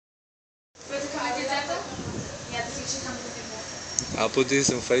I'll put this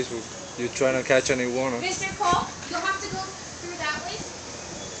on Facebook. You trying to catch an iguana? Mr. Cole, you'll have to go through that way.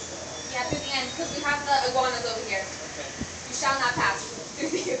 Yeah, through the end, because we have the iguanas over here. Okay. You shall not pass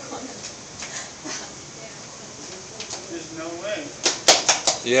through the iguanas. There's no way.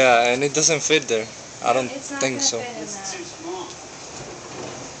 Yeah, and it doesn't fit there. I don't think so. It's too small.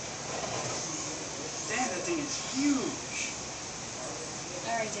 Damn, that thing is huge.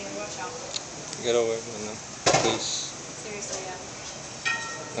 Alright, David, watch out. Get away from them, please. Seriously, yeah.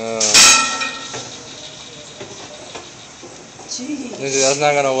 Jeez. That's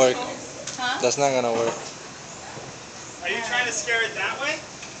not gonna work. Huh? That's not gonna work. Are you trying to scare it that way?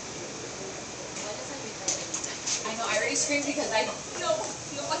 I know, I already screamed because I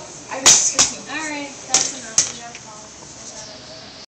was screaming. Alright.